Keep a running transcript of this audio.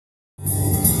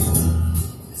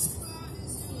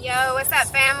what's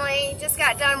up, family? Just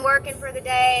got done working for the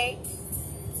day.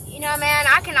 You know, man,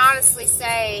 I can honestly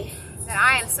say that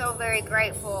I am so very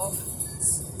grateful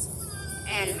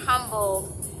and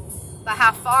humbled by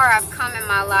how far I've come in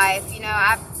my life. You know,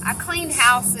 I cleaned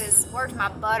houses, worked my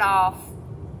butt off.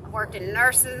 I've worked in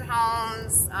nursing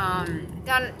homes,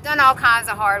 done all kinds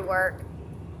of hard work.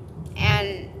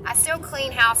 And I still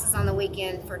clean houses on the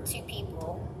weekend for 2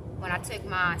 people when I took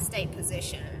my state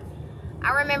position.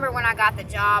 I remember when I got the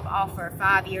job offer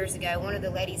 5 years ago, one of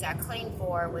the ladies I cleaned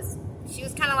for she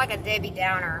was kind of like a Debbie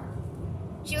Downer.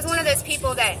 She was one of those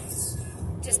people that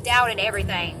just doubted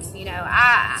everything. You know,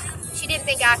 she didn't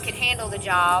think I could handle the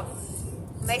job.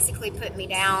 Basically put me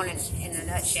down in a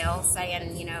nutshell,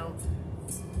 saying, you know,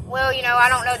 well, you know, I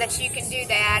don't know that you can do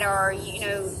that, or, you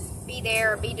know, be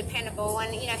there, be dependable.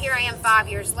 And, you know, here I am 5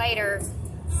 years later,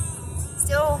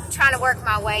 still trying to work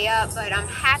my way up, but I'm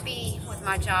happy with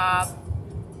my job.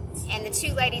 And the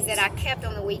 2 ladies that I kept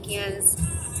on the weekends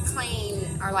to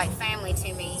clean are like family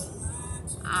to me.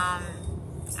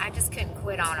 I just couldn't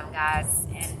quit on them, guys.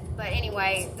 But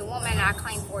anyway, the woman I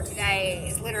clean for today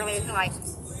is literally like,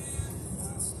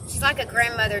 she's like a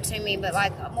grandmother to me, but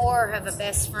like more of a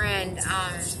best friend.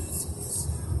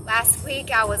 Last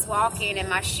week I was walking and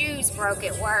my shoes broke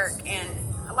at work, and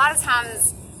a lot of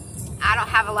times I don't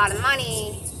have a lot of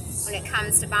money when it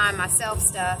comes to buying myself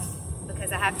stuff,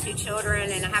 because I have 2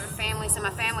 children and I have a family, so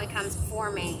my family comes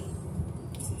before me.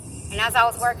 And as I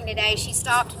was working today, she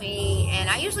stopped me, and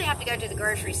I usually have to go to the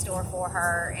grocery store for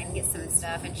her and get some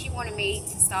stuff, and she wanted me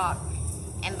to stop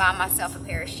and buy myself a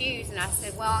pair of shoes. And I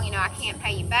said, well, you know, I can't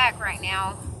pay you back right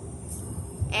now.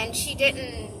 And she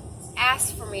didn't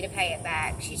ask for me to pay it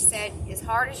back. She said, as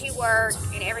hard as you work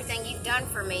and everything you've done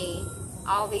for me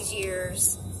all these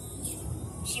years,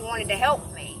 she wanted to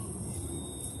help me.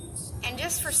 And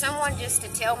just for someone just to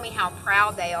tell me how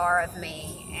proud they are of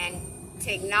me and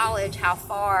to acknowledge how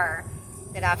far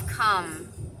that I've come,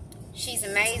 she's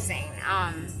amazing.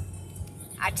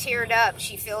 I teared up.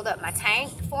 She filled up my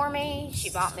tank for me. She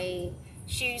bought me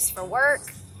shoes for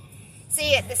work.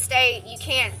 See, at the state, you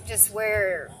can't just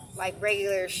wear like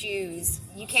regular shoes.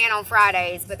 You can on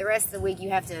Fridays, but the rest of the week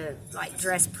you have to like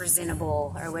dress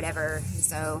presentable or whatever.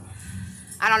 So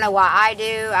I don't know why I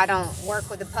do. I don't work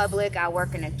with the public. I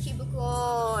work in a cubicle.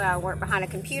 I work behind a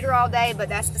computer all day, but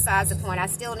that's besides the point. I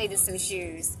still needed some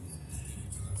shoes.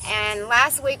 And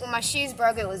last week when my shoes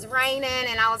broke, it was raining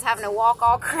and I was having to walk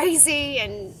all crazy.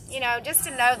 And, you know, just to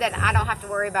know that I don't have to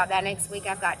worry about that next week.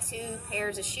 I've got 2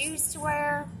 pairs of shoes to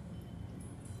wear.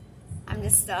 I'm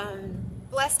just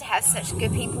blessed to have such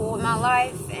good people in my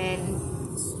life.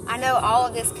 And I know all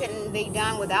of this couldn't be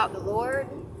done without the Lord.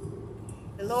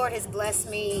 The Lord has blessed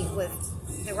me with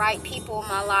the right people in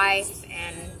my life.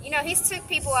 And, you know, He's took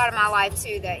people out of my life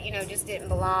too that, you know, just didn't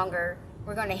belong or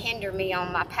were going to hinder me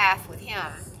on my path with Him.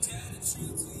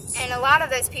 And a lot of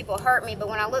those people hurt me, but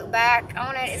when I look back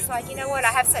on it, it's like, you know what,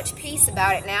 I have such peace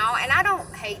about it now. And I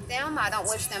don't hate them. I don't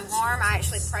wish them harm. I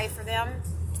actually pray for them.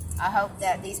 I hope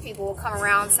that these people will come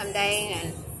around someday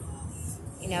and,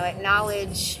 you know,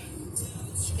 acknowledge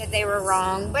that they were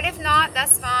wrong. But if not,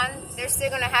 that's fine. They're still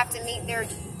going to have to meet their,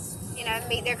 you know,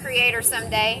 meet their Creator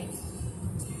someday.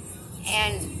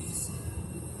 And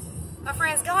my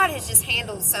friends, God has just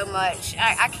handled so much.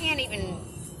 I can't even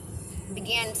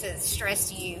begin to stress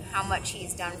to you how much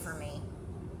He's done for me.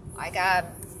 Like,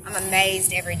 I'm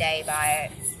amazed every day by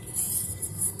it.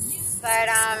 But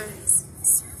I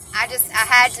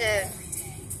had to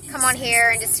come on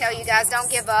here and just tell you guys,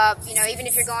 don't give up. You know, even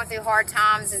if you're going through hard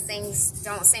times and things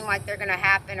don't seem like they're going to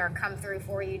happen or come through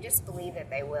for you, just believe that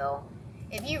they will.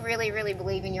 If you really, really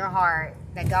believe in your heart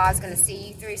that God's going to see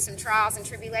you through some trials and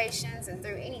tribulations and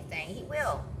through anything, He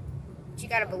will. But you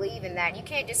got to believe in that. You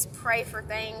can't just pray for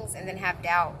things and then have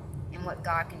doubt in what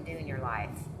God can do in your life.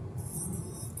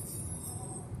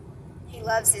 He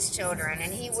loves His children,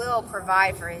 and He will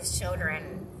provide for His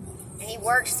children, and He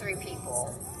works through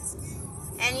people.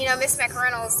 And, you know, Miss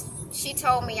McReynolds, she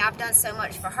told me I've done so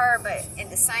much for her, but at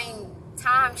the same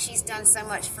time, she's done so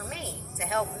much for me to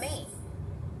help me.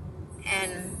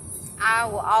 And I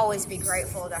will always be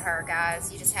grateful to her,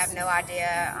 guys. You just have no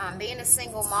idea. Being a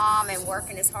single mom and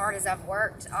working as hard as I've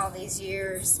worked all these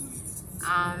years,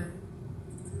 I'm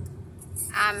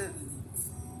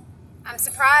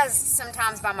surprised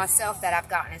sometimes by myself that I've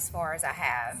gotten as far as I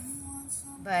have.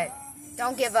 But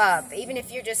don't give up. Even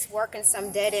if you're just working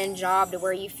some dead-end job to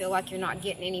where you feel like you're not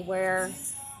getting anywhere,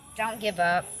 don't give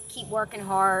up. Keep working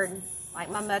hard. Like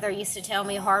my mother used to tell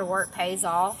me, hard work pays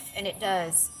off, and it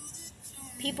does.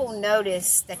 People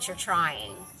notice that you're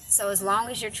trying. So as long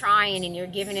as you're trying and you're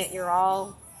giving it your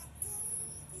all,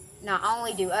 not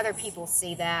only do other people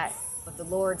see that, but the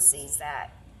Lord sees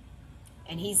that,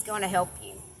 and He's going to help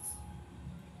you.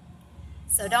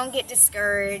 So don't get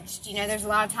discouraged. You know, there's a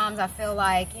lot of times I feel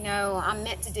like, you know, I'm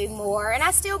meant to do more, and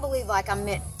I still believe like I'm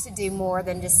meant to do more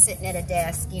than just sitting at a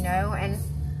desk, you know, and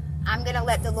I'm going to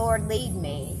let the Lord lead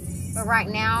me. But right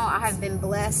now, I have been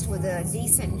blessed with a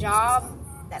decent job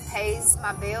that pays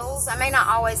my bills. I may not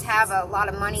always have a lot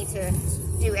of money to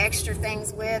do extra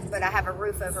things with, but I have a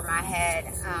roof over my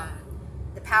head.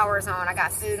 The power's on. I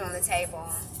got food on the table.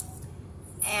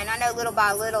 And I know little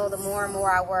by little, the more and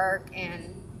more I work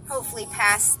and hopefully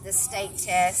pass the state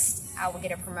test, I will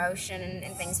get a promotion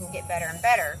and things will get better and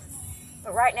better.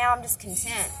 But right now, I'm just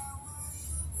content.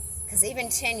 Because even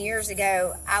 10 years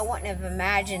ago, I wouldn't have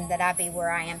imagined that I'd be where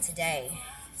I am today.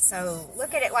 So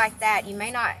look at it like that. You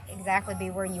may not exactly be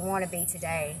where you want to be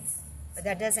today, but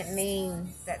that doesn't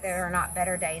mean that there are not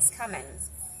better days coming.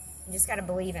 You just got to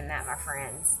believe in that, my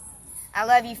friends. I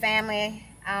love you, family.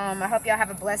 I hope y'all have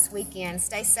a blessed weekend.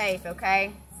 Stay safe,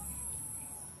 okay?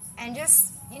 And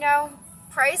just, you know,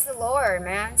 praise the Lord,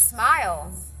 man.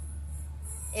 Smile.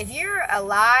 If you're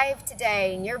alive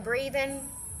today and you're breathing,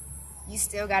 you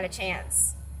still got a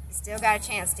chance. You still got a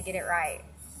chance to get it right.